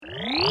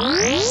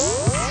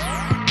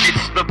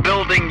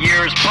Building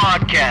Years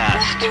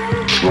podcast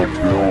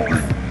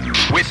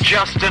with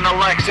Justin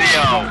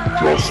Alexio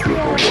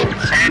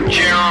and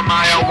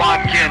Jeremiah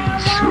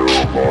Watkins.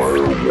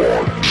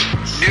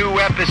 New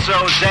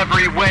episodes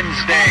every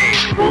Wednesday.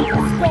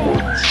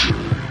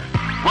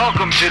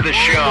 Welcome to the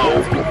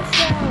show.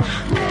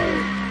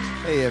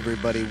 Hey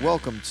everybody,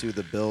 welcome to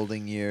the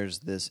Building Years.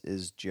 This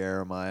is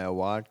Jeremiah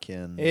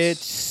Watkins.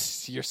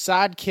 It's your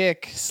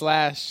sidekick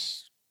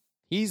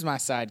 / he's my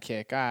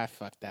sidekick. I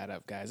fucked that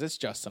up, guys. It's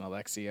Justin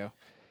Alexio.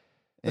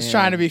 I was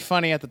trying to be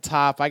funny at the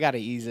top. I got to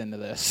ease into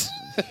this.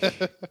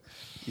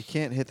 You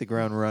can't hit the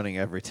ground running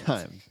every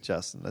time,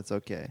 Justin. That's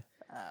okay.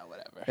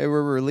 Whatever. Hey,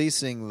 we're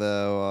releasing,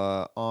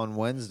 though, on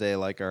Wednesday,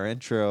 like our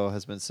intro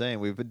has been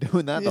saying. We've been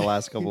doing that the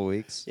last couple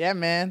weeks. Yeah,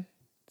 man.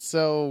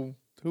 So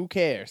who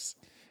cares?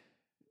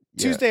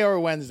 Yeah. Tuesday or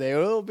Wednesday.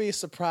 It'll be a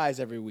surprise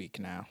every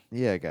week now.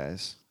 Yeah,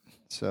 guys.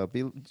 So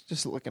be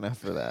just looking out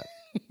for that.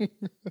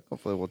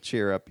 Hopefully we'll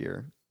cheer up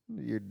your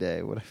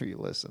day, whatever you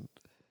listen.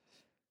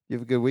 You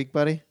have a good week,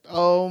 buddy?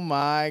 Oh,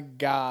 my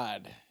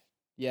God.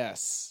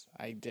 Yes,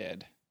 I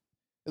did. It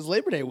was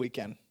Labor Day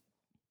weekend.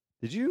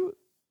 Did you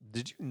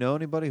know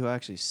anybody who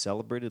actually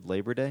celebrated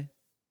Labor Day?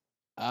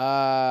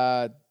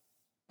 The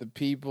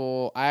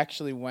people I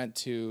actually went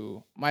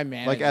to, my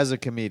manager. Like as a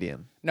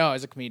comedian? No,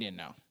 as a comedian,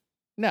 no.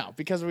 No,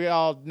 because we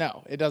all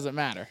know it doesn't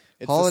matter.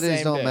 It's Holidays the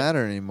same don't day.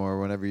 matter anymore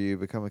whenever you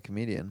become a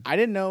comedian. I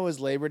didn't know it was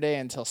Labor Day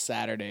until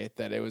Saturday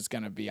that it was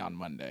going to be on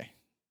Monday.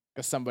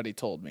 Because somebody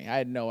told me. I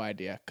had no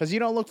idea. Because you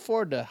don't look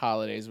forward to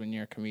holidays when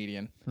you're a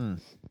comedian.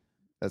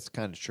 That's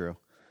kind of true.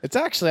 It's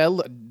actually,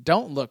 I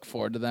don't look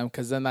forward to them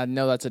because then I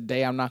know that's a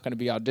day I'm not going to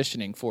be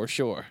auditioning for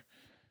sure.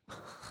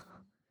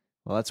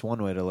 Well, that's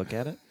one way to look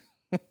at it.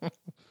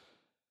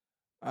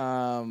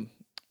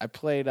 I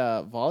played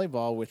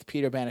volleyball with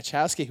Peter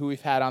Banichowski, who we've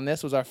had on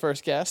this, was our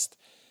first guest.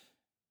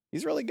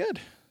 He's really good.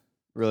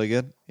 Really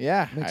good?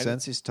 Yeah. Makes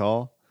sense. He's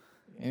tall.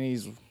 And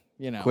he's,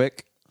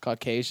 quick.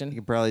 Caucasian. He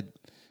can probably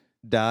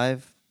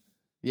dive.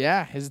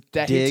 Yeah, his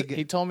dad. Dig.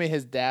 He told me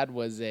his dad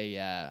was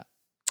a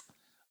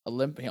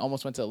He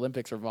almost went to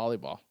Olympics for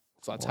volleyball.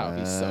 So that's how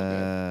he's so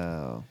good.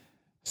 Wow.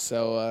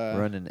 So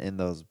Running in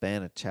those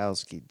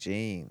Banichowski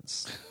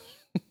jeans.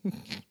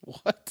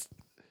 what?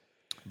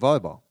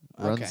 Volleyball.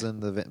 Runs Okay. in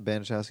the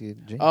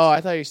Banichowski jeans. Oh, I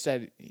thought you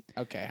said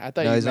okay. I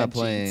thought no, you he's meant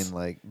not playing jeans.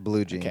 like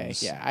blue jeans. Okay,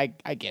 yeah,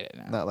 I get it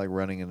now. Not like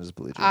running in his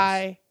blue jeans.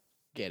 I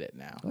get it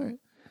now. All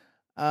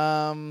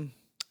right.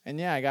 And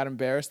yeah, I got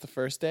embarrassed the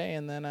first day,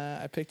 and then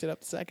I picked it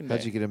up the second day.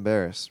 How'd you get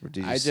embarrassed? Or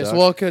did you I just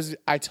suck? because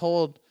I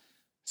told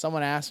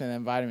someone asked me and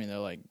invited me. They're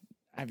like,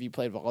 "Have you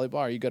played volleyball?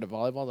 Are you good at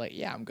volleyball?" I was like,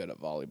 yeah, I'm good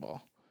at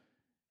volleyball.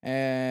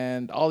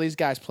 And all these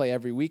guys play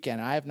every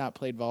weekend. I have not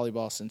played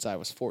volleyball since I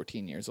was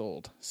 14 years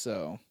old.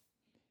 So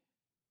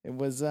it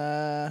was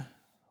a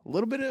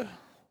little bit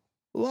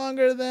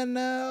longer than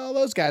all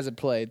those guys had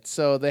played.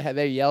 So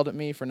they yelled at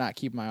me for not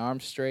keeping my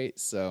arms straight.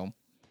 So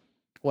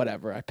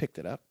whatever, I picked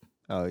it up.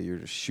 Oh, you're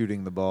just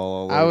shooting the ball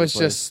all over I was the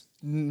place. just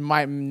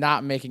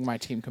not making my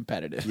team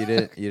competitive. You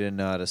didn't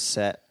know how to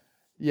set.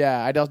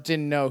 Yeah, I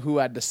didn't know who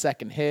had the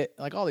second hit.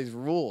 Like all these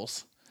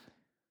rules.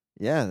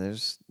 Yeah,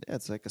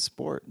 it's like a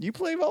sport. You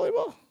play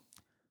volleyball?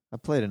 I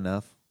played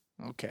enough.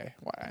 Okay.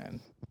 Why?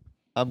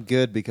 I'm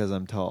good because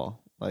I'm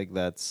tall. Like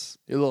that's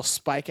Your little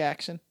spike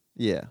action?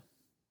 yeah.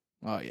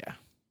 Oh, yeah.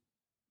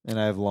 And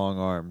I have long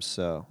arms,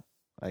 so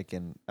I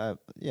can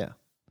yeah.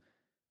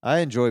 I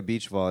enjoy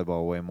beach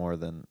volleyball way more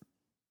than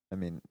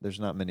there's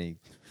not many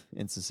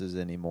instances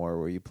anymore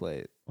where you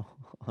play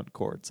on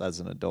courts as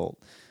an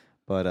adult.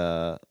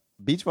 But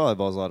beach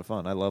volleyball is a lot of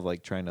fun. I love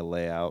like trying to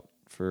lay out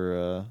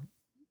for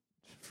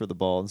the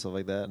ball and stuff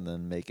like that and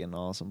then making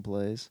awesome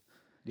plays.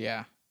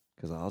 Yeah.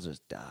 Because I'll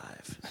just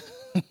dive.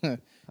 I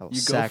will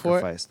You go for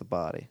it? sacrifice the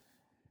body.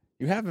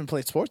 You haven't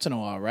played sports in a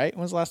while, right?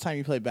 When's the last time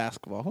you played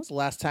basketball? When's the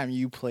last time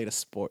you played a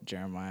sport,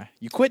 Jeremiah?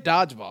 You quit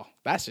dodgeball.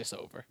 That's just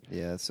over.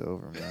 Yeah, it's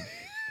over, man.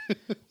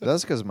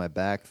 That's because of my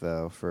back,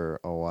 though, for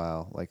a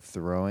while. Like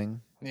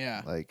throwing.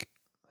 Yeah. Like,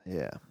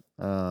 yeah.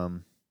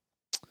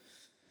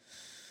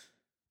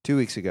 2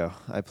 weeks ago,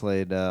 I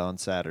played on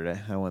Saturday.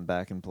 I went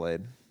back and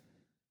played.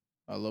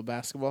 A little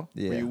basketball?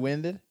 Yeah. Were you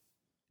winded?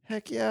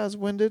 Heck yeah, I was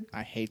winded.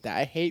 I hate that.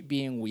 I hate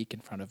being weak in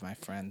front of my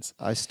friends.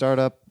 I start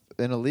up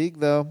in a league,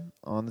 though,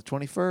 on the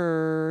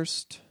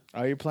 21st.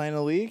 Are you playing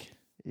a league?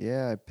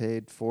 Yeah, I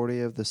paid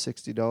 $40 of the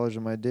 $60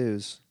 of my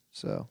dues.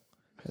 So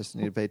I just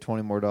need to pay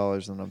 $20 more,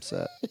 and I'm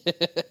set.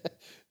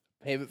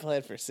 Payment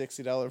plan for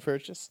 $60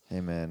 purchase?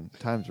 Hey, man,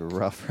 times are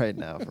rough right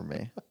now for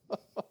me.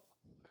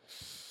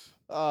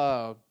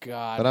 Oh,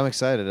 God. But I'm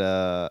excited.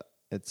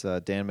 It's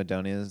Dan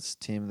Madonia's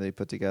team they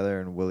put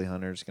together, and Willie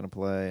Hunter's going to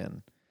play,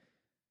 and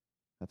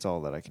that's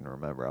all that I can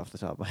remember off the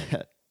top of my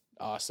head.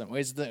 Awesome.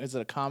 Wait, is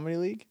it a comedy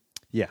league?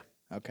 Yeah.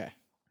 Okay.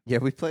 Yeah,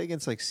 we play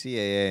against, like,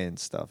 CAA and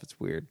stuff. It's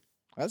weird.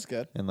 That's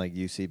good. And, like,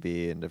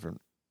 UCB and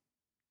different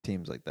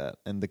teams like that.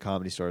 And the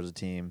Comedy Store is a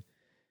team.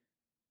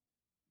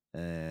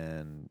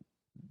 And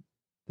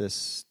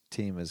this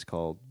team is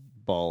called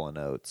Ball and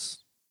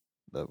Oats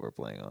that we're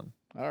playing on.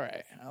 All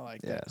right. I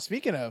like Yeah. that.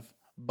 Speaking of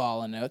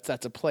Ball and Notes.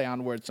 That's a play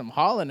on words from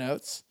Hall and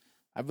Notes.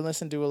 I've been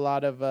listening to a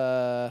lot of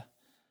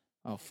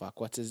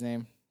what's his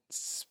name?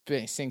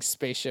 Sings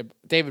Spaceship.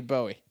 David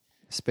Bowie.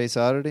 Space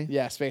Oddity?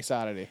 Yeah, Space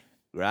Oddity.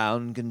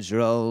 Ground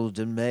control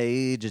to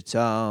Major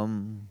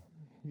Tom.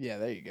 Yeah,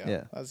 there you go.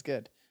 Yeah. That was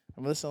good.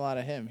 I'm listening to a lot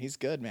of him. He's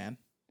good, man.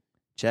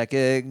 Check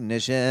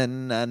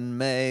ignition and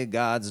may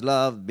God's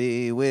love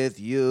be with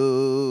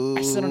you.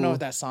 I still don't know what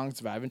that song's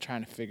about. I've been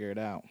trying to figure it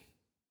out.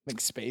 Like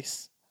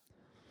space.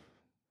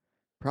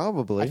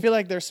 Probably. I feel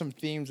like there's some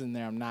themes in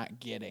there I'm not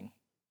getting.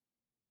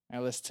 I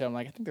listen to them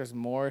like, I think there's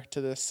more to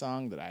this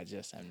song that I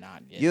just am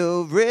not getting.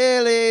 You've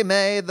really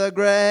made the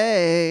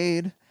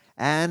grade,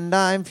 and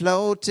I'm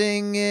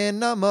floating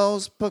in a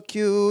most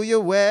peculiar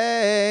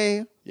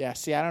way. Yeah,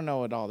 see, I don't know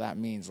what all that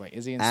means. Like,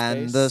 is he in space?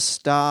 And the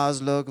stars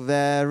look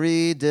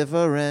very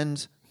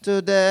different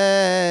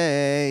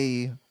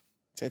today.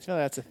 So I feel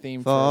like that's a theme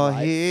for For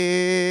life.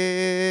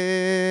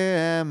 here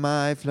am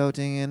I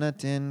floating in a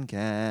tin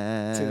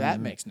can. See,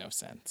 that makes no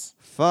sense.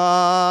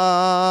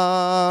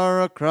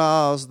 Far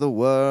across the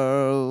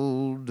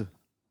world,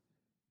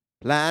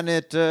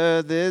 planet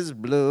Earth is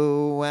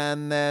blue,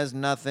 and there's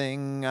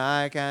nothing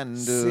I can do.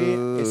 See,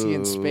 is he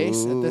in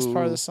space at this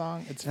part of the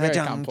song? It's very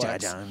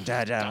complex. I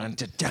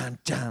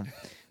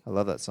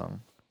love that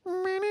song.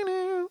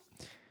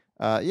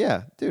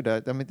 Yeah, dude. I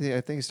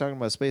think he's talking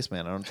about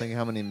spaceman. I don't think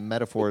how many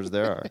metaphors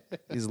there are.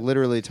 He's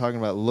literally talking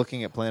about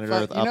looking at planet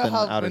Earth up in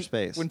outer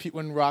space.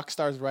 When rock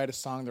stars write a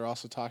song, they're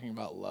also talking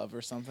about love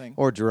or something.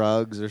 Or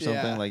drugs or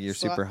something, Yeah. like you're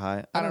So super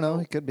high. I I don't don't know. know.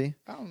 He could be.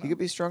 I don't know. He could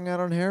be strung out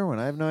on heroin.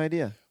 I have no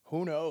idea.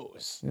 Who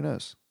knows? Who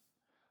knows?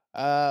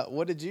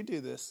 What did you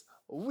do this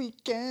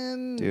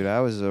weekend? Dude,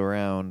 I was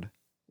around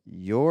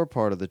your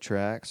part of the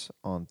tracks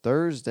on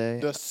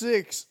Thursday. The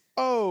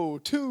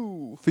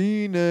 602.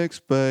 Phoenix,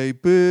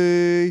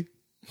 baby.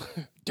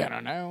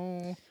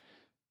 Da-da-da.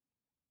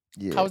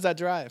 Yeah. How was that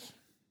drive?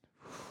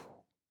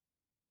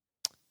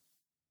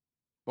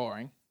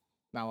 Boring.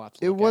 Not a lot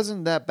to It look at.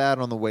 wasn't that bad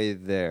on the way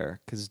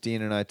there because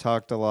Dean and I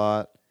talked a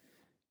lot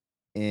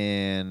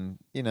and,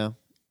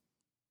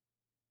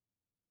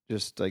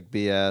 just like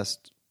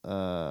BS'd,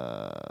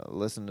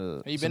 listened to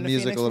Have you some been to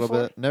music Phoenix a little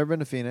before? bit. Never been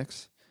to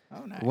Phoenix.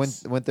 Oh,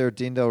 nice. Went there.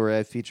 Dean Del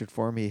Rey featured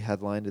for him. He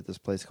headlined at this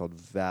place called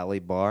Valley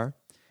Bar.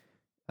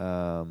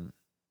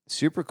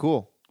 Super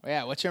cool.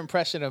 Yeah, what's your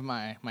impression of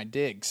my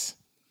digs?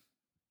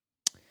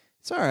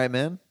 It's all right,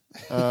 man.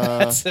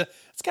 That's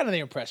kind of the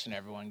impression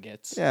everyone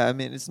gets. Yeah, I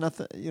mean, it's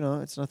nothing.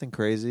 It's nothing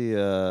crazy.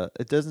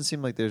 It doesn't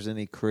seem like there's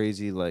any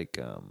crazy like.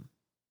 It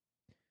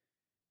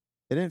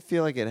didn't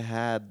feel like it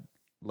had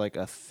like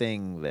a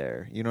thing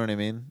there. You know what I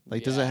mean?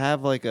 Like, does it Yeah.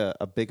 have like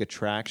a big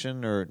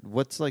attraction, or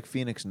what's like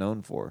Phoenix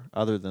known for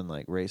other than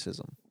like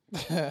racism?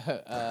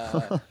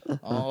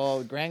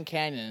 Grand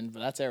Canyon, but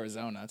that's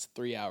Arizona. That's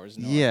 3 hours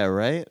north. Yeah,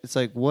 right. It's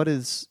like what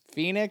is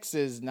Phoenix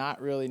is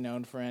not really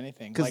known for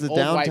anything. because Like the old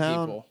white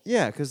downtown. people.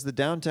 Yeah, because the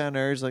downtown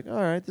area is like, all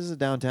right, this is a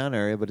downtown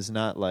area, but it's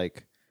not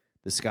like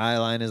the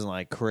skyline isn't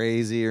like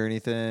crazy or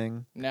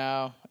anything.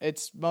 No,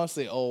 it's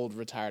mostly old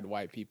retired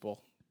white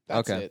people.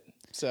 That's Okay. it.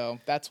 So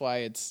that's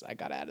why I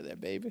got out of there,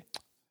 baby.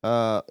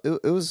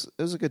 It was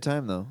a good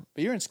time though.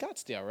 But you're in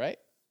Scottsdale, right?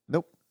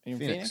 Nope. You're in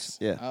Phoenix. Phoenix?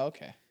 Yeah. Oh,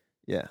 okay.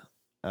 Yeah.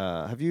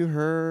 Have you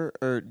heard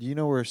or do you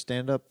know where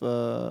stand up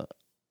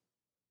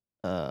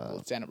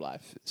Stand Up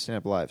Live. Stand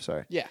Up Live,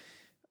 sorry. Yeah.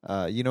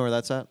 You know where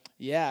that's at?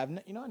 Yeah,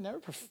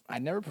 I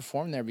never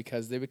performed there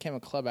because they became a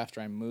club after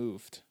I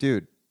moved.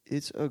 Dude,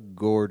 it's a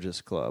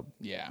gorgeous club.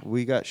 Yeah.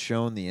 We got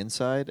shown the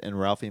inside and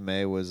Ralphie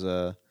May was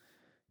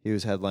he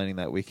was headlining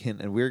that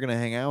weekend and we were going to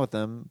hang out with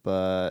them,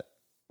 but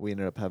we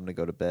ended up having to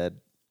go to bed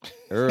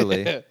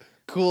early.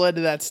 Cool end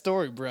of that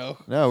story, bro.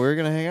 No, we were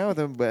going to hang out with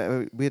them,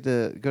 but we had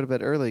to go to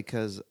bed early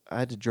cuz I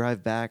had to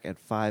drive back at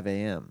 5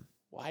 a.m.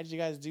 Why did you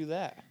guys do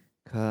that?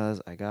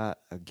 Because I got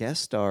a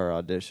guest star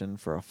audition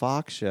for a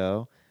Fox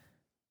show,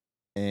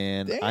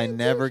 and I Damn,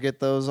 never dude. get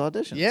those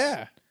auditions.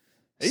 Yeah.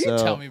 You So,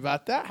 can tell me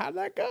about that. How'd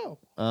that go?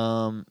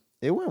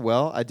 It went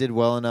well. I did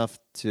well enough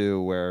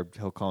to where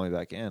he'll call me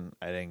back in.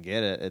 I didn't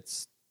get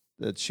it.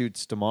 It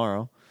shoots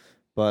tomorrow,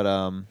 but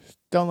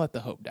Don't let the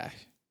hope die.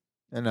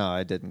 no,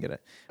 I didn't get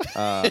it.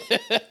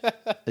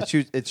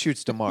 It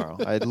shoots tomorrow.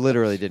 I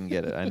literally didn't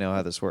get it. I know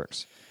how this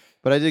works,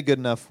 but I did good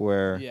enough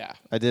where Yeah.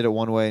 I did it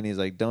one way, and he's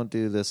like, "Don't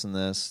do this and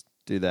this,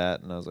 do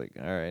that," and I was like,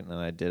 "All right," and then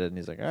I did it, and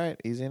he's like, "All right,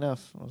 easy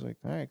enough." I was like,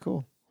 "All right,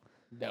 cool."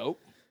 Nope.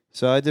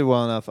 So I did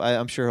well enough.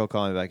 I'm sure he'll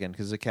call me back in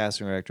because the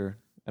casting director.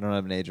 I don't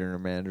have an agent or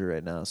manager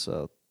right now,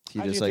 so he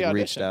How'd you just get the like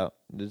reached audition? out.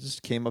 It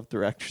just came up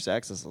through Actors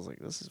Access. I was like,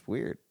 "This is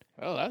weird."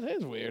 Oh, that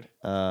is weird.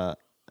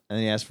 And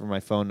he asked for my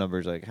phone number.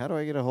 He's like, "How do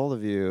I get a hold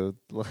of you?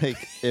 Like,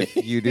 if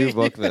you do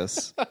book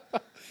this?"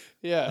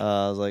 Yeah.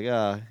 I was like,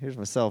 here's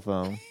my cell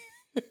phone.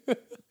 I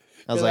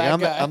was You're like, that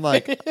guy. I'm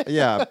like,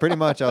 yeah, pretty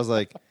much. I was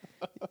like,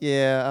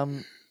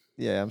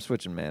 I'm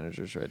switching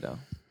managers right now.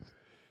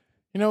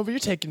 But you're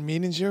taking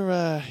meetings. You're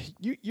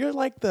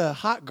like the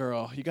hot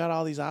girl. You got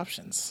all these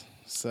options.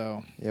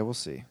 So Yeah, we'll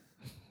see.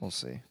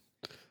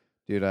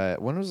 Dude,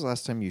 when was the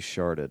last time you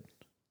sharded?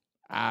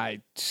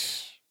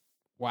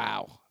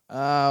 wow.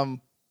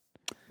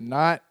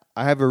 Not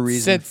I have a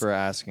reason Since- for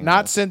asking.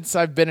 not this. since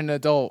I've been an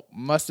adult.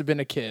 Must have been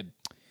a kid.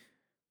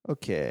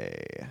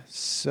 Okay,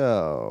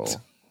 so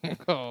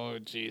Oh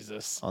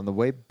Jesus. on the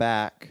way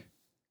back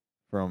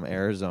from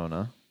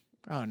Arizona,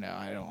 Oh no,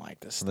 I don't like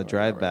this. on the story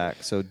drive already.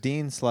 back, so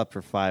Dean slept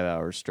for 5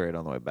 hours straight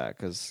on the way back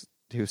because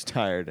he was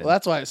tired. Well,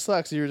 that's why it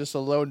sucks. You were just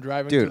alone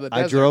driving through Dude, the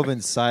I desert. drove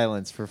in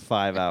silence for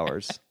 5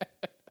 hours.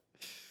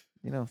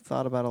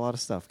 Thought about a lot of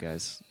stuff,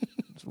 guys.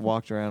 Just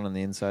walked around on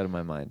the inside of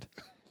my mind.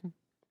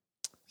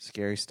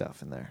 Scary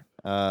stuff in there.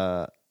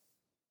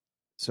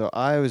 So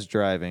I was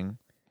driving,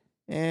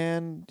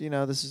 and,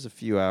 this is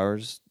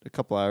a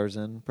couple hours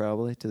in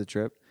probably to the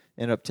trip.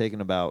 Ended up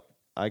taking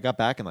I got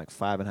back in like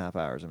 5.5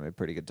 hours. I made a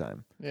pretty good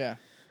time. Yeah.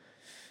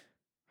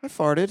 I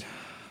farted,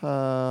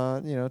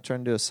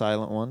 trying to do a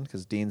silent one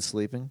because Dean's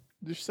sleeping.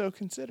 You're so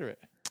considerate.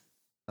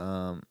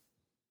 Felt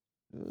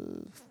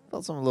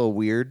something a little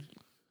weird.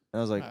 I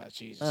was like,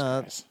 Jesus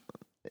Christ.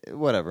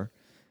 whatever.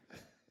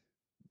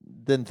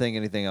 Didn't think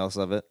anything else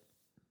of it.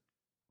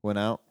 Went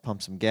out,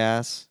 pumped some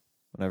gas.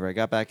 Whenever I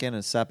got back in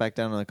and sat back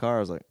down in the car, I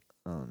was like,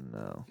 oh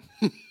no.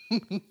 I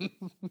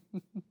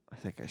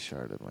think I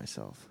sharded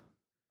myself.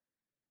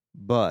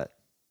 But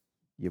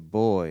your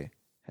boy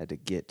had to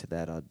get to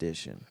that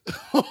audition.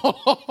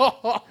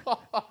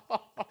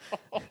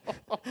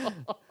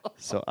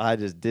 So I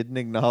just didn't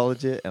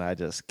acknowledge it, and I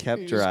just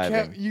kept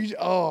driving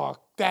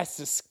That's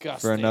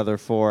disgusting. for another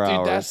 4 Dude,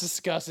 hours. that's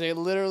disgusting. It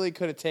literally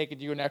could have taken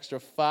you an extra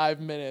 5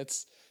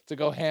 minutes to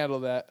go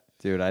handle that.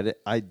 Dude,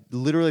 I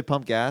literally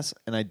pumped gas,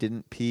 and I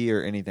didn't pee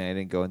or anything. I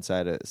didn't go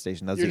inside a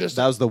station. That You're was, just-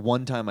 that was the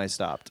one time I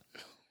stopped.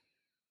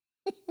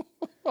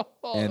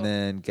 And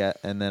then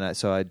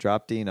I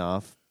dropped Dean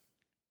off.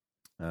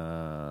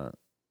 And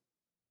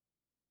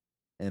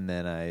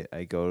then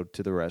I go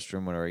to the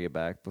restroom whenever I get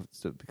back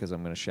because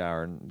I'm going to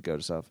shower and go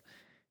to stuff.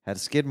 Had a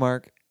skid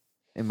mark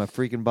in my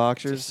freaking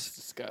boxers. Just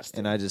disgusting.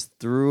 And I just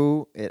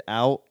threw it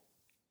out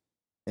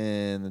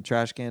in the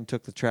trash can,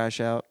 took the trash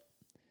out,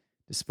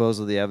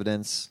 disposed of the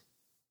evidence.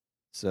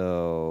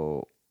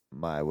 So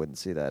I wouldn't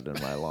see that in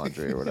my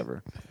laundry or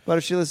whatever. But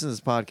if she listens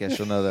to this podcast,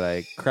 she'll know that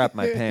I crap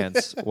my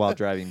pants while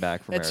driving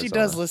back from and Arizona. she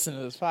does listen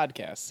to this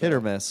podcast. So Hit or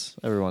miss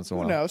every once in a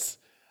while. who knows?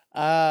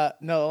 No,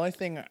 the only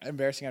thing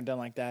embarrassing I've done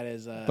like that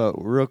is... But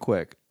real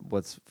quick,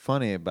 what's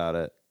funny about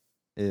it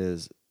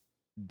is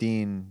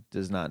Dean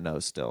does not know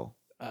still.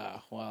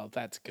 well,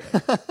 that's good.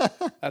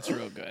 That's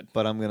real good.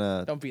 But I'm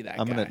gonna Don't be that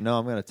I'm guy.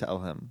 gonna tell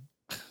him.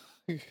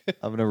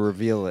 I'm gonna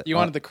reveal it. You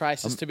wanted the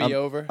crisis to be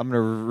over? I'm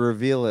gonna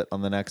reveal it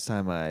on the next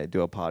time I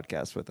do a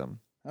podcast with him.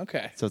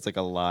 Okay. So it's like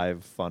a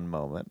live fun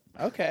moment.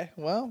 Okay.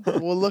 Well,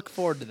 we'll look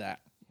forward to that.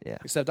 Yeah.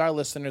 Except our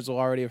listeners will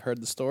already have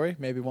heard the story.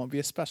 Maybe it won't be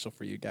as special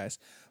for you guys.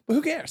 But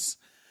who cares?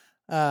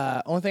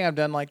 Only thing I've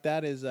done like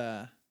that is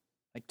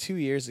like 2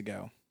 years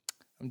ago.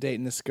 I'm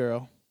dating this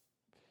girl.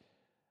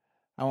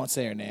 I won't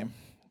say her name.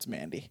 It's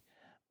Mandy.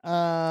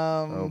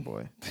 Oh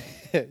boy.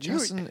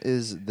 Justin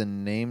is the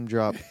name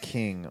drop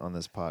king on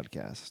this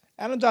podcast.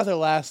 I don't drop their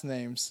last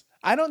names.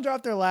 I don't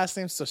drop their last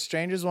names so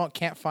strangers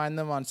can't find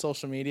them on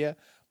social media,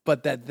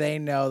 but that they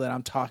know that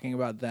I'm talking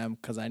about them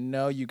because I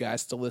know you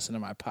guys still listen to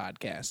my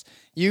podcast.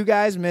 You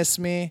guys miss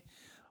me.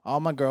 All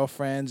my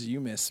girlfriends,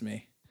 you miss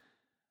me.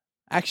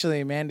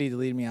 Actually, Mandy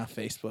deleted me off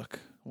Facebook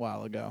a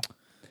while ago.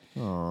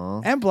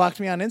 Aww. And blocked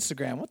me on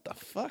Instagram. What the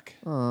fuck?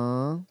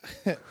 Aww.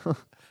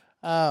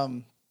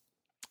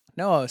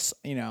 No, this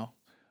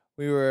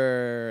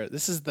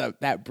is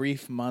that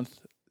brief month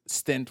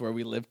stint where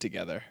we lived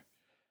together.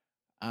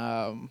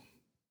 And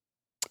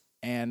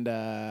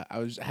I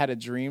had a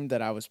dream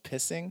that I was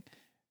pissing,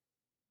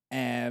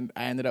 and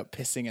I ended up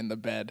pissing in the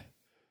bed.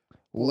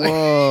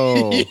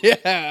 Whoa.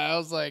 Yeah, I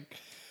was like,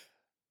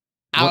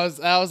 I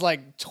was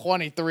like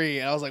 23,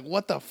 and I was like,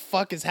 what the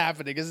fuck is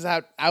happening? This is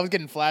how I was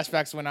getting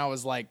flashbacks when I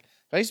was like,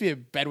 I used to be a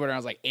bedwetter when I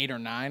was like 8 or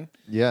 9.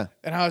 Yeah.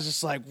 And I was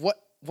just like, what?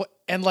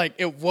 And like,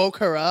 it woke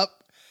her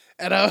up,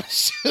 and I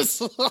was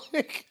just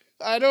like,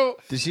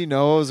 Did she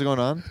know what was going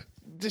on?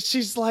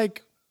 She's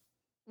like,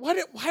 why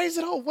is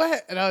it all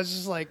wet? And I was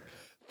just like,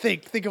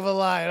 think of a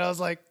lie. And I was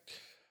like,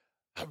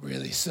 I'm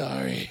really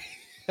sorry.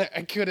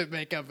 I couldn't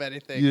make up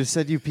anything. You just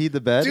said you peed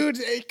the bed? Dude,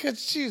 because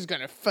she's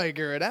going to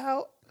figure it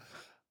out.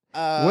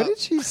 What did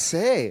she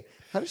say?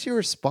 How did she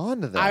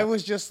respond to that? I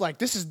was just like,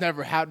 this has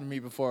never happened to me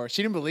before.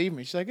 She didn't believe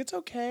me. She's like, it's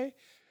okay.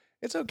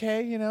 It's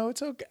okay.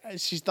 It's okay.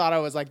 She thought I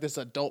was like this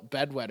adult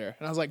bedwetter.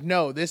 And I was like,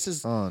 no, this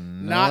is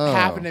not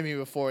happened to me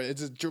before.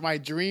 My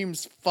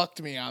dreams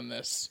fucked me on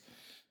this.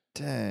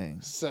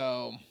 Dang.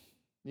 So,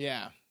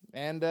 yeah.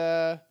 And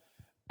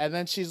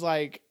then she's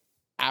like,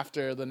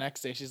 after the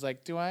next day, she's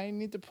like, do I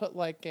need to put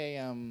like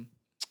a,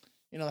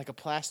 like a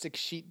plastic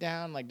sheet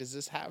down? Like, does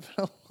this happen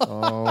a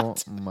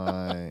lot? Oh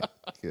my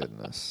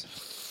goodness.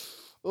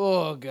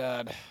 Oh,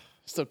 God.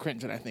 Still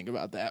cringe when I think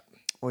about that.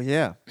 Well,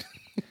 yeah.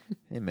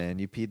 Hey, man,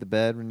 you peed the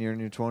bed when you're in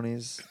your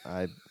 20s.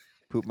 I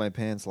pooped my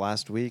pants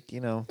last week.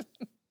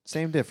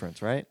 Same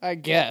difference, right? I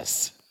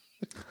guess.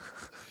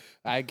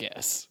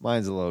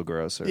 Mine's a little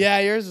grosser. Yeah,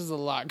 yours is a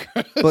lot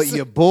grosser. But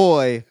your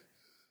boy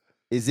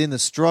is in the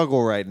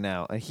struggle right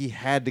now, and he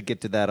had to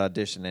get to that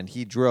audition, and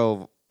he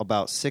drove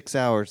about 6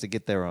 hours to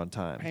get there on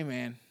time. Hey,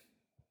 man.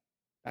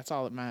 That's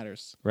all that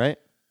matters. Right?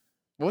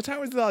 What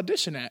time was the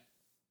audition at?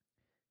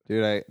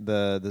 Dude,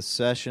 the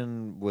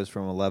session was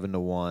from 11 to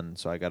 1,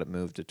 so I got it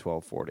moved to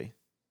 12:40.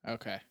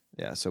 Okay.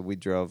 Yeah, so we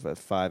drove at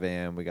 5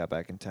 a.m. We got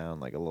back in town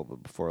like a little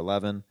bit before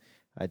 11.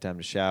 I had time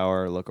to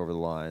shower, look over the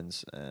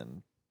lines,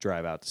 and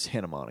drive out to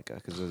Santa Monica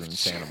because it was in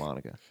Santa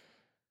Monica.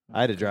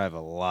 I had to drive a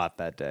lot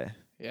that day.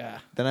 Yeah.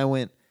 Then I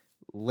went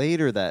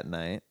later that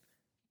night.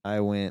 I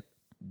went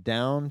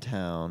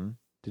downtown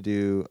to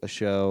do a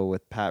show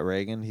with Pat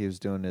Reagan. He was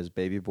doing his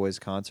Baby Boys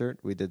concert.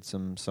 We did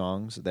some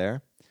songs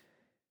there.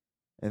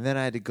 And then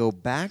I had to go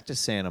back to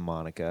Santa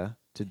Monica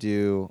to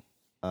do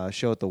a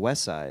show at the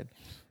West Side.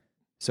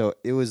 So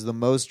it was the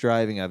most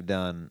driving I've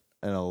done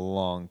in a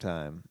long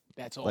time.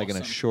 That's awesome. Like in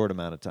a short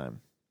amount of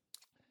time.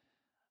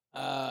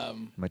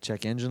 My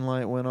check engine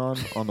light went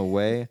on the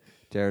way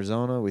to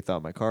Arizona. We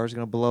thought my car was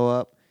going to blow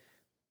up.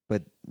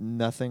 But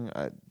nothing.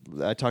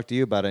 I talked to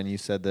you about it, and you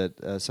said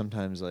that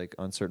sometimes, like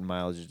on certain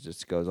mileage, it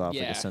just goes off,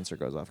 like a sensor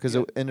goes off, because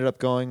it ended up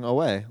going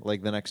away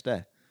like the next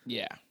day.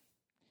 Yeah,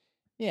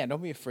 yeah.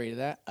 Don't be afraid of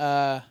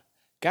that,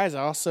 guys.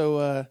 I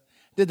also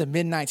did the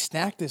midnight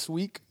snack this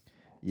week.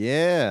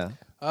 Yeah.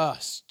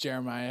 It's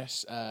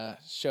Jeremiah's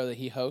show that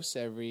he hosts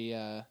every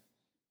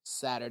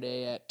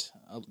Saturday at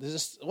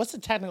what's the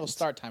technical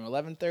start time?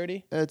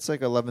 11:30. It's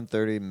like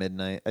 11:30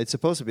 midnight. It's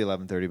supposed to be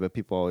 11:30, but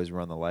people always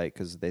run the light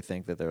because they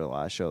think that they're the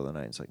last show of the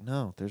night. It's like,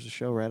 no, there's a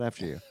show right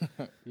after you.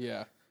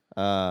 Yeah.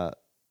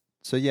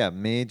 So yeah,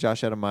 me,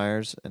 Josh Adam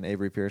Myers, and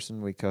Avery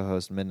Pearson, we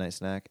co-host Midnight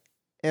Snack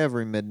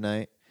every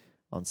midnight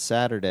on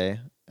Saturday.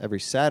 Every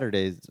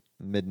Saturday's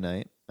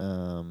midnight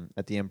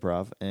at the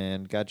Improv,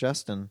 and got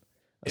Justin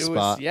a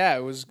spot.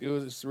 It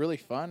was really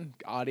fun.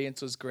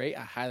 Audience was great.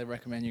 I highly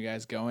recommend you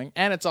guys going.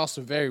 And it's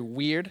also very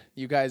weird.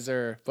 You guys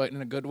are, but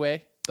in a good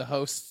way. The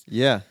hosts.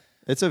 Yeah,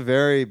 it's a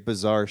very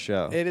bizarre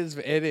show. It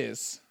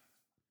is.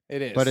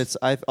 But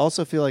I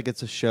also feel like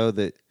it's a show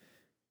that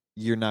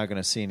you're not going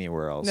to see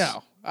anywhere else.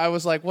 No, I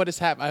was like, what is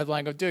happening? I was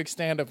like, I'm doing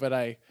stand up, but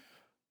I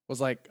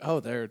was like, oh,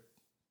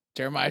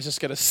 Jeremiah's just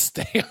gonna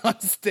stay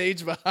on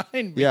stage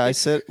behind me. Yeah, I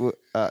said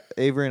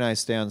Avery and I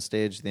stay on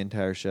stage the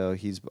entire show.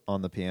 He's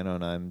on the piano,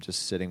 and I'm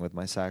just sitting with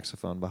my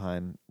saxophone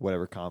behind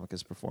whatever comic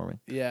is performing.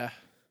 Yeah,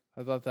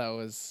 I thought that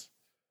was.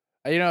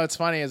 What's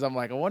funny is I'm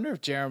like, I wonder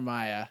if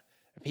Jeremiah,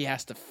 if he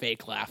has to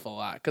fake laugh a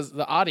lot, because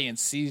the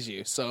audience sees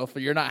you. So if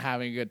you're not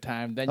having a good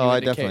time, then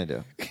I definitely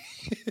do.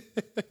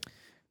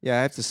 Yeah,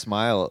 I have to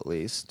smile at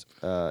least,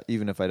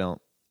 even if I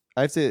don't.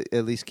 I have to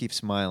at least keep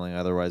smiling.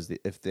 Otherwise,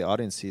 if the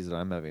audience sees that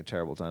I'm having a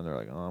terrible time, they're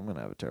like, oh, I'm going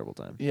to have a terrible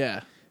time.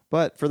 Yeah.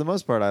 But for the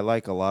most part, I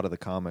like a lot of the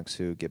comics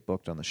who get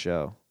booked on the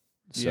show.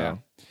 So.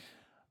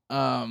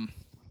 Yeah.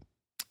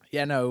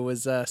 It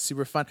was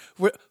super fun.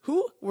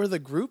 Who were the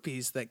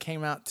groupies that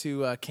came out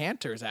to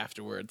Cantor's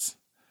afterwards?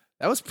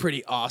 That was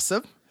pretty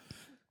awesome.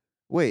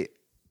 Wait,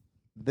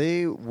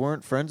 they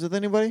weren't friends with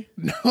anybody?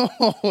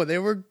 No, they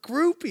were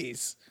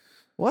groupies.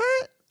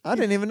 What? I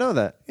didn't even know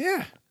that.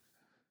 Yeah.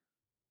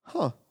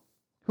 Huh.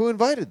 Who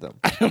invited them?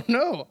 I don't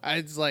know.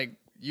 It's like,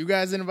 you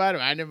guys invited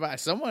them. I didn't invite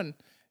someone.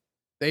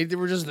 They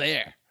were just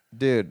there.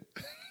 Dude,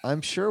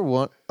 I'm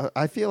sure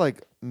I feel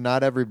like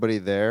not everybody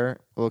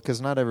there, well,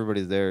 because not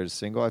everybody there is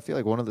single. I feel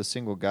like one of the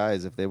single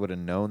guys, if they would have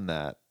known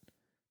that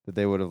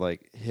they would have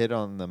like hit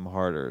on them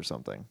harder or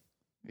something.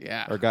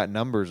 Yeah. Or got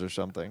numbers or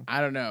something.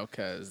 I don't know,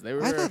 because they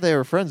were. I thought they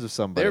were friends with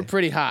somebody. They were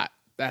pretty hot.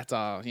 That's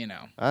all, I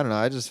don't know.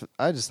 I just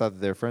thought that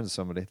they were friends with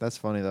somebody. That's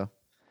funny, though.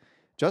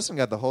 Justin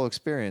got the whole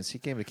experience. He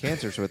came to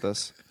Cantor's with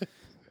us,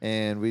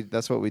 and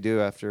that's what we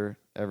do after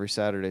every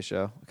Saturday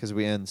show because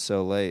we end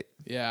so late.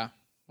 Yeah,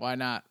 why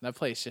not? That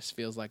place just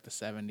feels like the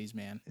 70s,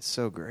 man. It's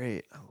so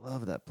great. I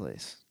love that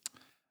place.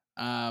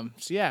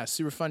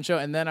 Super fun show.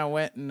 And then I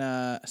went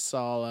and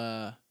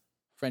saw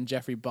friend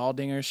Jeffrey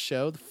Baldinger's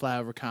show, The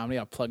Flyover Comedy.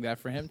 I'll plug that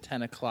for him,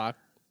 10 o'clock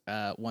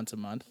once a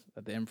month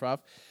at the Improv.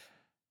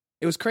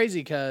 It was crazy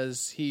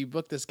because he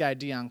booked this guy,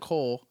 Dion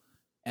Cole,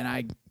 and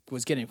I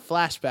was getting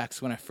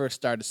flashbacks when I first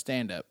started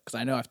stand-up. Because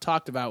I know I've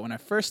talked about when I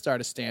first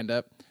started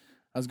stand-up,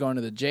 I was going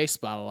to the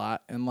J-Spot a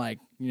lot. And,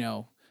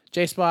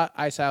 J-Spot,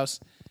 Ice House,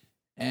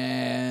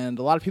 and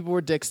a lot of people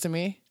were dicks to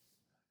me.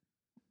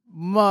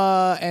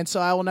 And so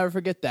I will never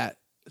forget that.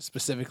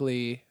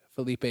 Specifically,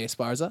 Felipe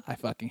Esparza. I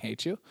fucking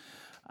hate you.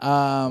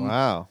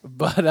 Wow.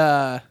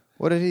 But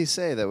what did he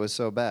say that was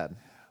so bad?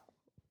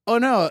 Oh,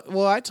 no.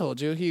 Well, I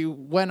told you. He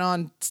went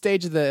on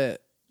stage at the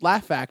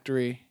Laugh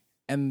Factory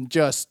and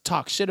just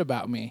talked shit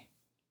about me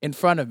in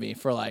front of me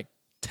for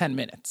 10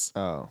 minutes.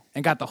 Oh.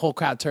 And got the whole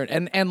crowd turned.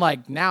 And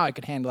now I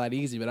could handle that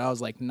easy, but I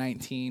was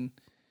 19.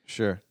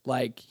 Sure.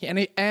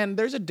 And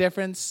there's a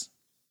difference.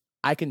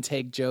 I can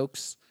take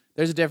jokes.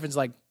 There's a difference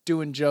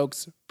doing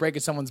jokes,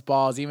 breaking someone's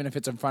balls, even if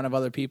it's in front of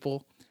other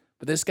people.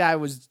 But this guy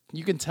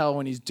you can tell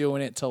when he's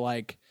doing it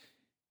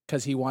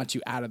because he wants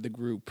you out of the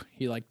group.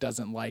 He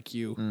doesn't like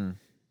you. Mm.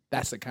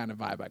 That's the kind of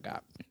vibe I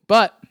got.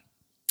 But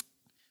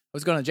I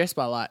was going to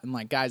J-Spot a lot,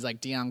 and guys like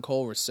Dion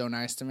Cole were so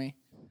nice to me.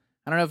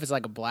 I don't know if it's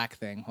like a black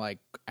thing. Like,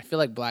 I feel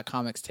like black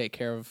comics take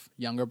care of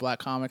younger black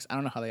comics. I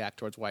don't know how they act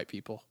towards white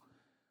people.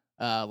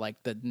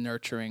 Like the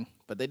nurturing,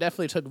 but they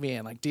definitely took me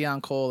in, like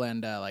Deion Cole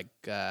and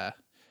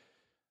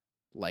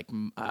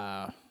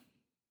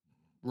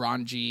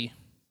Ron G,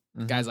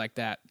 guys like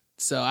that.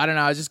 So I don't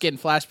know. I was just getting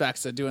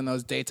flashbacks to doing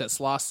those dates at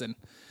Slauson.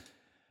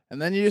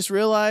 And then you just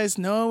realize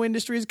no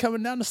industry is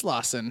coming down to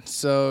Slauson.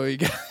 So you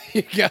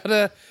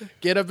gotta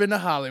get up into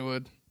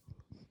Hollywood.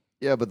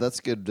 Yeah, but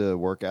that's good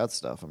workout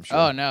stuff, I'm sure.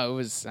 Oh no, it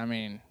was.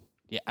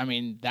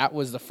 That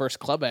was the first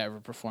club I ever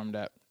performed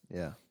at.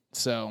 Yeah.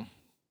 So,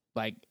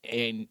 like,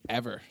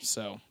 ever.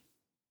 So,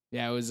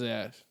 yeah, it was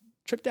a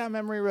trip down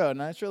memory road,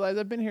 and I just realized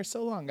I've been here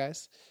so long,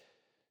 guys.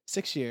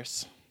 6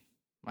 years.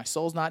 My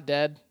soul's not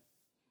dead.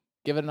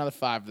 Give it another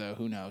 5, though.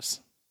 Who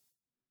knows?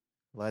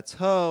 Let's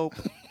hope.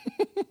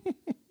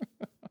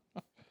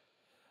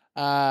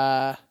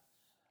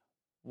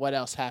 What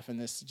else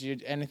happened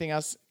anything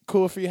else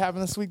cool for you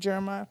happened this week,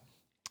 Jeremiah?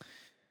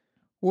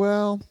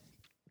 Well,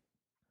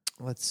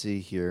 let's see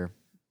here.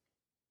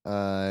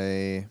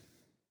 I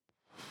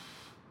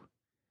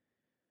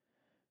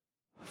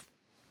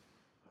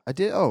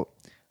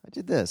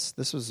did this.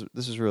 This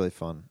was really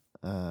fun.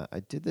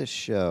 I did this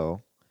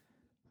show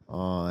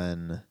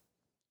on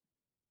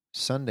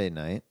Sunday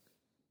night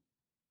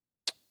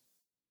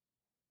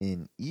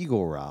in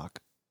Eagle Rock,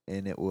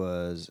 and it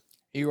was...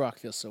 Eagle Rock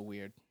feels so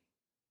weird.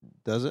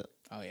 Does it?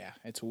 Oh, yeah.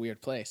 It's a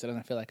weird place. It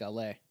doesn't feel like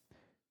L.A.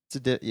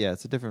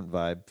 It's a different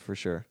vibe for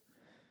sure.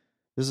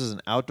 This is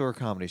an outdoor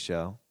comedy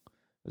show.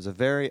 It was a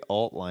very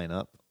alt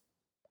lineup,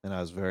 and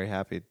I was very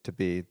happy to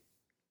be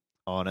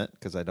on it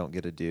because I don't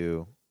get to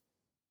do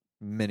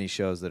many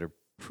shows that are...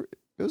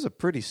 it was a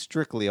pretty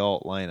strictly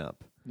alt lineup.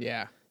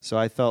 Yeah. So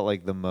I felt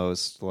like the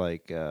most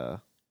like...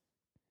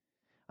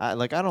 I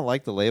don't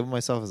like to label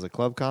myself as a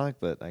club comic,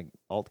 but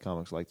alt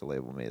comics like to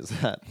label me as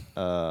that,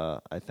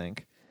 I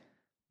think.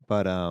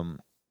 But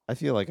I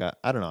feel like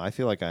I don't know. I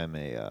feel like I'm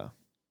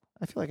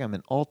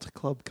an alt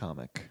club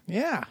comic.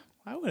 Yeah,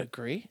 I would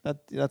agree.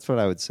 That's what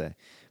I would say.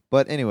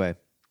 But anyway,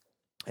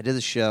 I did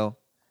the show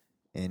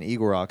in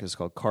Eagle Rock. It's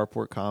called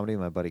Carport Comedy.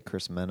 My buddy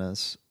Chris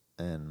Menas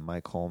and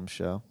Mike Holmes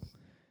show,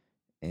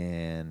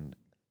 and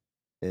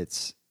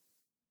it's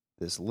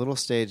this little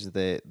stage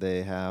that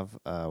they have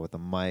with a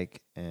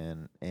mic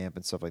and amp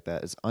and stuff like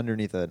that. It's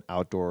underneath an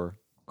outdoor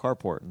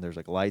carport, and there's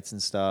like lights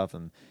and stuff,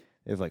 and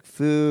they have like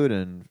food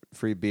and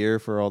free beer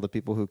for all the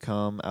people who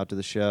come out to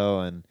the show.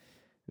 And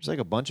there's like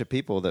a bunch of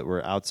people that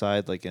were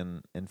outside, like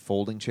in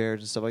folding chairs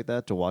and stuff like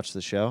that, to watch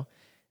the show.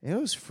 And it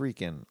was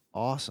freaking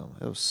awesome.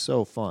 It was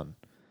so fun.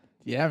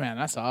 Yeah, man,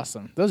 that's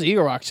awesome. Those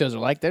Eagle Rock shows are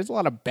like, there's a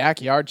lot of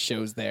backyard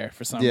shows there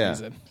for some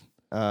reason.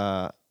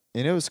 And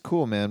it was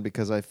cool, man,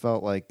 because I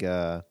felt like,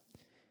 there's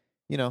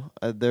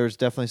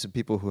definitely some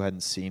people who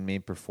hadn't seen me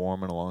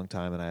perform in a long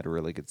time, and I had a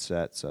really good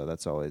set. So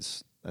that's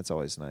always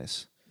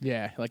nice.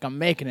 Yeah, like I'm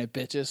making it,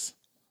 bitches.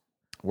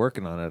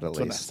 Working on it, at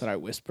least. That's what I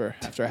whisper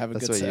after I have a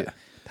good set.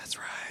 That's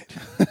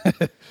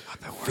right.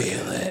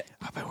 Feel it.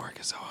 I've been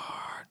working so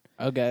hard.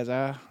 Oh, guys,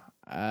 I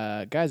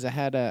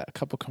had a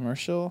couple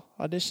commercial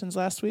auditions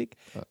last week.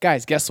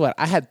 Guys, guess what?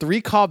 I had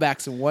 3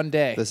 callbacks in one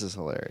day. This is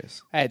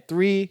hilarious. I had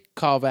 3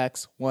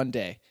 callbacks one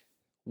day.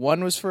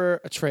 One was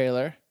for a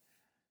trailer,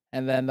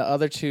 and then the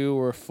other 2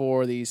 were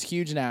for these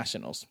huge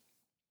nationals.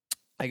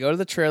 I go to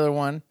the trailer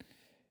one.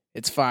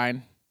 It's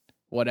fine.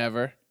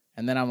 Whatever.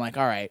 And then I'm like,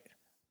 all right.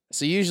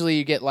 So usually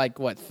you get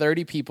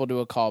 30 people to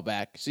a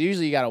callback. So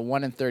usually you got a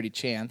 1 in 30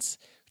 chance,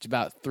 which is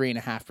about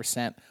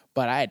 3.5%.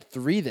 But I had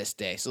 3 this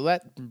day. So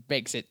that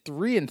makes it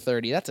 3 in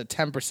 30. That's a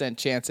 10%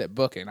 chance at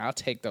booking. I'll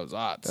take those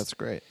odds. That's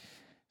great.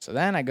 So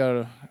then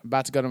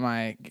about to go to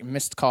my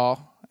missed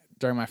call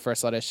during my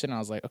first audition. I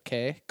was like,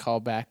 okay, call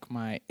back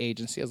my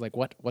agency. I was like,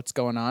 what's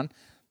going on?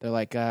 They're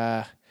like,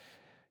 your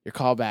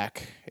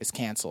callback is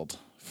canceled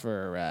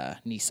for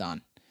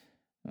Nissan.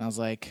 And I was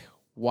like,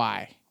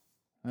 why?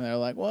 And they're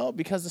like, well,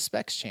 because the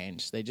specs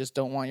changed. They just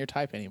don't want your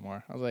type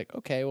anymore. I was like,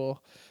 okay,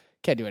 well,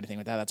 can't do anything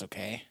with that. That's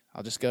okay.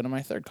 I'll just go to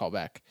my third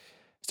callback.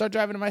 Start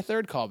driving to my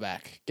third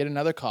callback. Get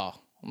another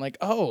call. I'm like,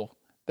 oh,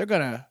 they're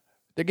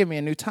giving me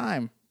a new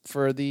time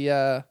for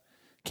the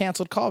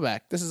canceled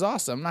callback. This is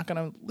awesome. I'm not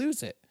gonna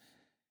lose it.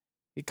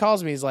 He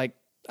calls me. He's like,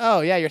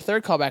 oh yeah, your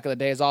third callback of the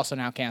day is also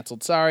now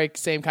canceled. Sorry,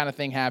 same kind of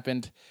thing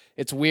happened.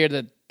 It's weird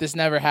that this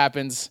never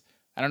happens.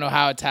 I don't know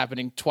how it's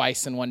happening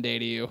twice in one day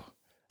to you.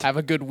 Have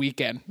a good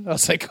weekend. I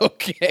was like,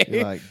 okay.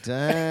 You're like,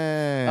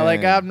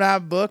 dang. I'm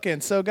not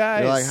booking. So,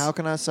 guys. You're like, how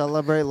can I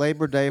celebrate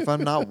Labor Day if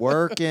I'm not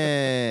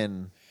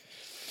working?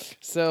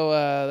 So,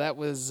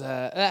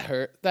 that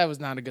hurt. That was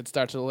not a good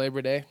start to the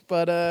Labor Day.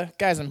 But,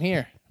 guys, I'm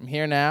here. I'm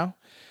here now.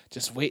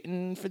 Just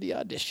waiting for the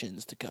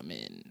auditions to come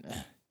in.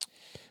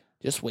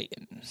 Just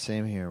waiting.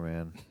 Same here,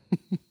 man.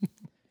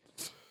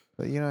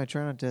 But, I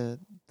try not to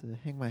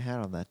hang my hat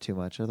on that too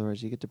much.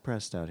 Otherwise, you get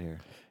depressed out here.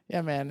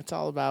 Yeah, man. It's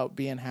all about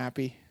being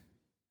happy.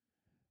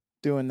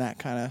 Doing that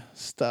kind of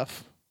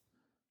stuff.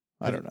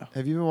 I don't know.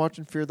 Have you been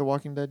watching Fear the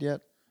Walking Dead yet?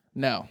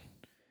 No.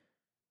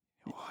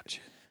 Watch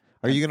it.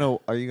 Are you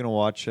gonna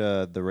watch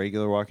the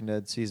regular Walking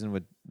Dead season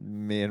with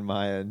me and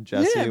Maya and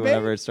Jesse Yeah,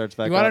 whenever baby. it starts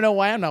back You want to up? know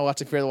why I'm not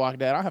watching Fear the Walking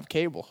Dead? I don't have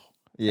cable.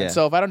 Yeah. And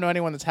so if I don't know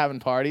anyone that's having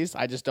parties,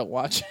 I just don't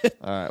watch it.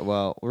 All right.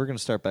 Well, we're gonna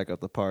start back up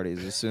the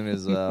parties as soon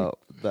as the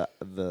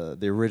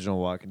original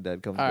Walking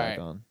Dead comes All back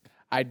right. on.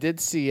 I did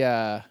see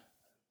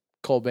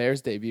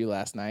Colbert's debut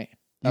last night.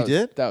 You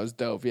did? That was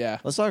dope. Yeah.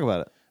 Let's talk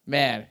about it.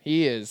 Man,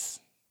 he is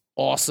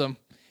awesome.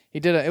 He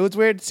did. It was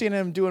weird seeing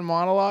him doing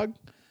monologue.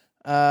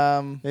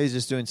 Yeah, he's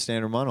just doing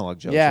standard monologue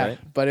jokes, Yeah,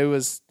 right? but it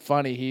was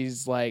funny.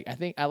 He's like,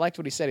 I liked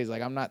what he said. He's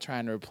like, I'm not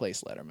trying to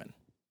replace Letterman,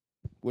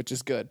 which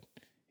is good.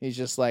 He's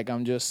just like,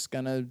 I'm just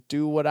gonna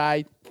do what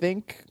I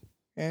think,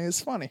 and it's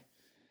funny.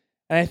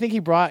 And I think he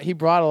brought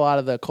a lot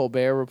of the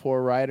Colbert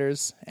Report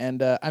writers.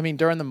 And I mean,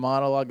 during the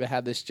monologue, they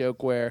had this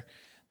joke where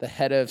the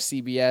head of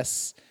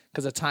CBS,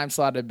 because the time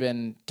slot had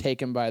been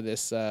taken by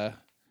this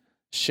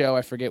show,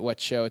 I forget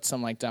what show. It's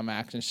some like dumb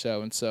action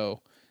show, and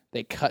so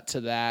they cut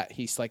to that.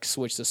 He's like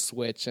switched the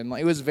switch, and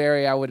like, it was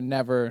very.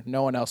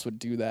 No one else would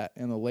do that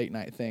in the late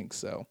night thing.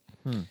 So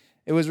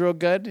it was real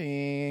good.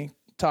 He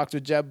talked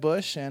with Jeb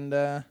Bush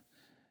and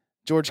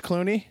George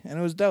Clooney, and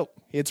it was dope.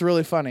 It's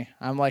really funny.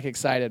 I'm like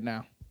excited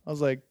now. I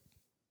was like,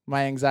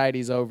 my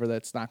anxiety's over.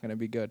 That's not going to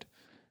be good.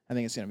 I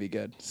think it's going to be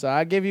good. So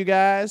I give you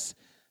guys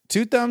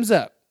 2 thumbs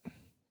up,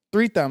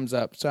 3 thumbs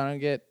up. So I don't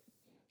get.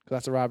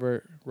 That's a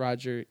Roger.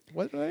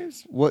 What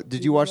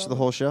did you watch the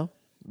whole show?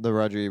 The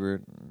Roger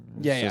Ebert.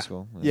 Yeah.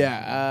 Siskel?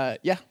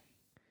 Yeah.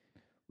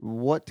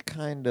 What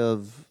kind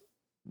of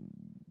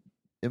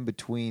in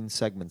between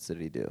segments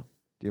did he do?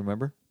 Do you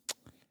remember?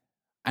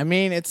 I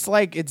mean, I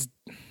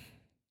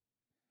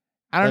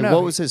don't know.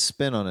 What was his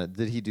spin on it?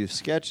 Did he do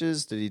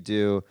sketches? Did he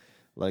do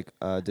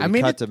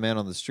cut to Man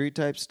on the Street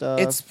type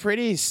stuff? It's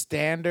pretty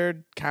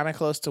standard, kind of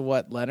close to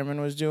what Letterman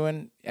was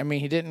doing. I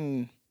mean, he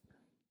didn't.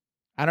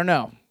 I don't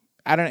know.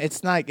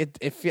 It's not.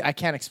 I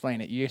can't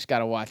explain it. You just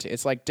gotta watch it.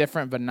 It's like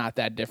different, but not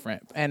that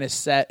different. And his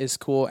set is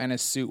cool, and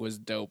his suit was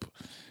dope.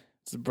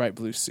 It's a bright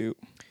blue suit.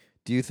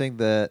 Do you think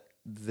that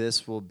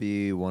this will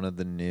be one of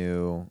the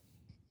new?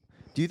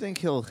 Do you think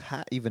he'll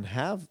even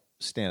have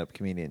stand-up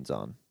comedians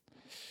on?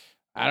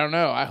 I don't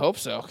know. I hope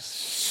so.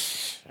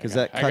 Because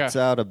that cuts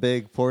out a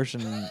big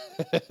portion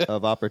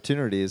of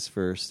opportunities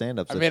for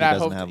stand-ups. I mean, I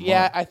hope.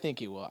 I think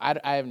he will.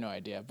 I have no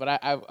idea, but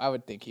I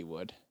would think he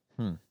would.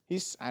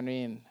 I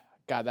mean,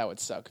 God, that would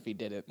suck if he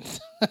didn't.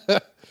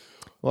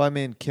 Well, I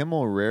mean,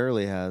 Kimmel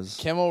rarely has.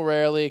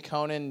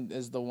 Conan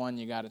is the one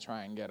you got to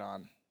try and get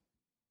on.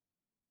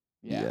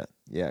 Yeah,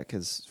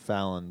 because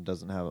Fallon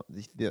doesn't have.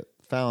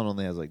 Fallon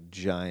only has like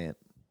giant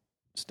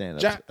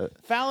stand-ups.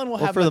 Fallon will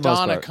have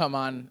Madonna come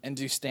on and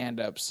do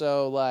stand-up.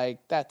 So like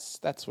that's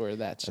where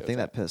that shows. I think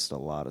that pissed a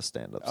lot of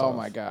stand-ups Oh off.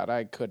 my God,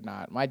 I could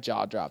not. My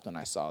jaw dropped when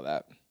I saw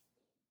that.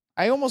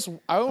 I'm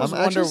wonder.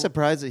 Actually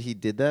surprised that he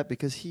did that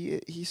because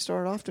he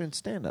started off doing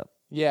stand-up.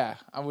 Yeah,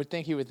 I would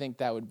think he would think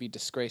that would be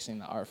disgracing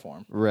the art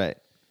form. Right.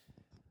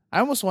 I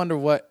almost wonder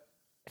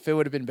if it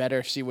would have been better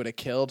if she would have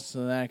killed,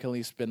 so then I could at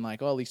least been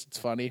like, at least it's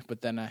funny.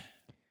 But then I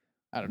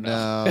don't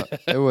know. No,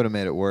 it would have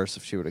made it worse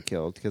if she would have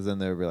killed, because then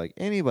they would be like,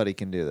 anybody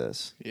can do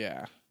this.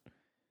 Yeah.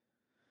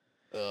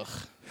 Ugh.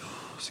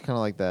 It's kind of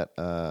like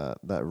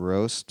that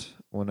roast.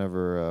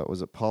 Whenever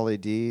was it Pauly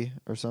D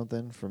or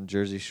something from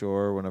Jersey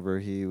Shore? Whenever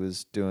he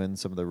was doing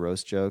some of the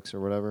roast jokes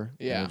or whatever,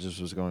 yeah, and it just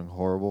was going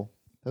horrible.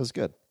 That was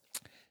good.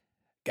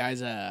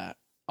 Guys,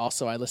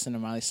 also I listened to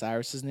Miley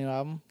Cyrus's new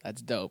album.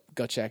 That's dope.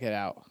 Go check it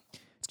out.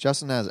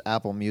 Justin has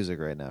Apple Music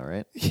right now,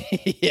 right?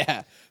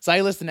 Yeah. So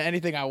I listen to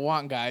anything I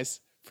want, guys,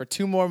 for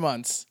 2 more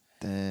months.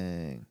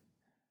 Dang.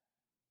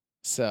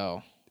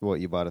 So.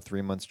 What, you bought a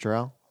 3 months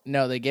trial?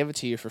 No, they gave it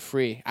to you for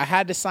free. I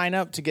had to sign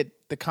up to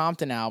get the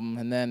Compton album,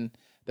 and then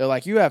they're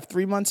like, you have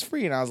 3 months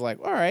free. And I was like,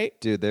 all right.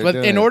 Dude, but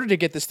in order to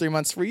get this 3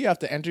 months free, you have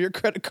to enter your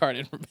credit card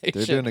information.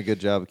 They're doing a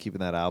good job of keeping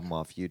that album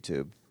off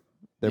YouTube.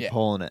 They're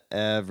pulling it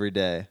every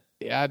day.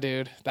 Yeah,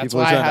 dude. That's People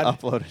why are trying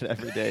to upload it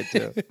every day,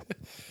 too.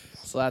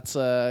 So that's,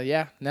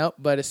 nope.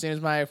 But as soon as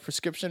my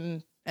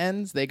prescription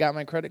ends, they got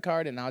my credit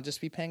card, and I'll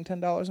just be paying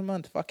 $10 a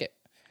month. Fuck it.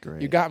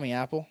 Great. You got me,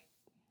 Apple.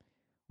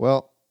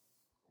 Well,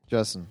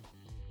 Justin,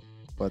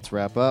 let's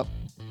wrap up.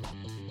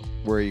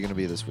 Where are you going to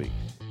be this week?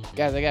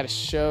 Guys, I got a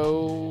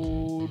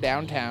show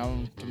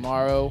downtown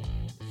tomorrow.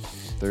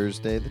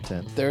 Thursday the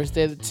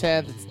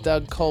 10th. It's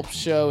Doug Culp's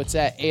show. It's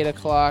at 8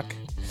 o'clock.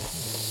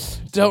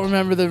 Don't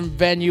remember the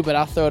venue, but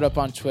I'll throw it up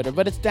on Twitter.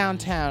 But it's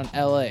downtown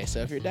LA,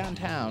 so if you're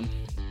downtown,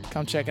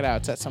 come check it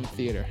out. It's at some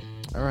theater.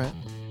 All right.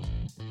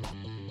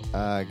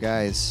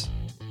 Guys,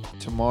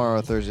 tomorrow,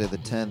 Thursday the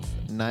 10th,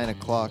 9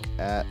 o'clock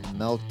at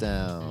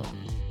Meltdown.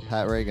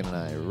 Pat Reagan and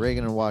I,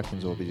 Reagan and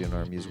Watkins, will be doing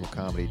our musical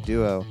comedy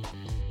duo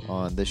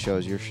on This Show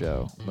Is Your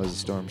Show, Moses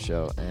Storm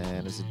Show,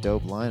 and it's a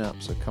dope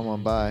lineup, so come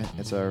on by.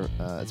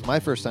 It's my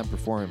first time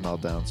performing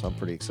Meltdown, so I'm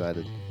pretty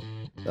excited.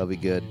 That'll be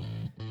good.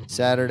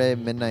 Saturday,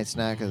 Midnight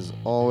Snack, as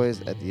always,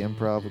 at the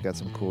Improv. We got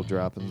some cool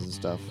drop-ins and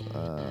stuff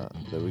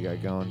that we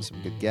got going,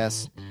 some good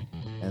guests.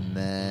 And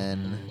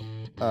then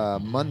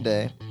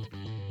Monday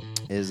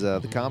is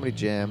the Comedy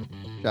Jam.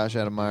 Josh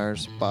Adam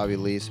Myers, Bobby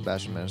Lee,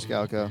 Sebastian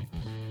Maniscalco,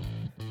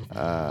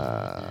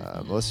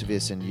 Melissa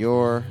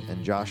Villasenor,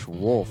 and Josh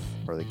Wolf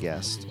are the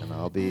guests, and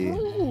I'll be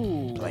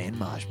playing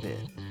Mosh Pit.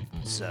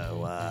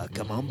 So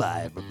come on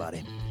by,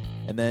 everybody.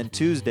 And then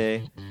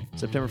Tuesday,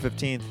 September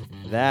 15th,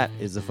 that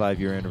is the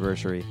 5-year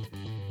anniversary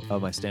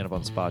of my Stand Up on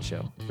the Spot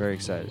show. Very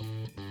excited.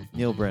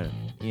 Neil Brennan,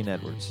 Ian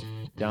Edwards,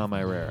 Dom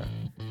Irera,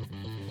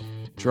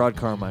 Gerard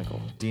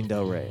Carmichael, Dean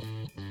Del Rey,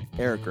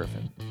 Eric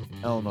Griffin,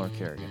 Eleanor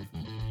Kerrigan.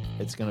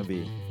 It's going to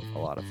be a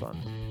lot of fun.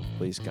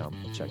 Please come.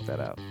 Check that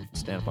out.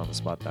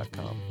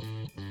 StandUponTheSpot.com.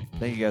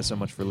 Thank you guys so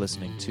much for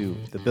listening to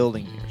The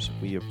Building Years.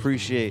 We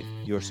appreciate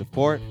your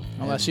support.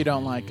 Unless you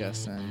don't like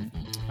us, and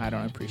I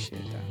don't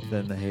appreciate that.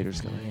 Then the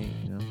haters going to hate,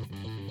 you know?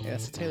 Yeah,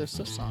 it's a Taylor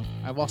Swift song.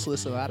 I've also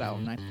listened to that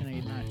album,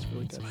 1989. It's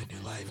really good. It's my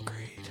new life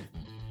grade.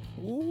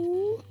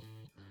 Ooh.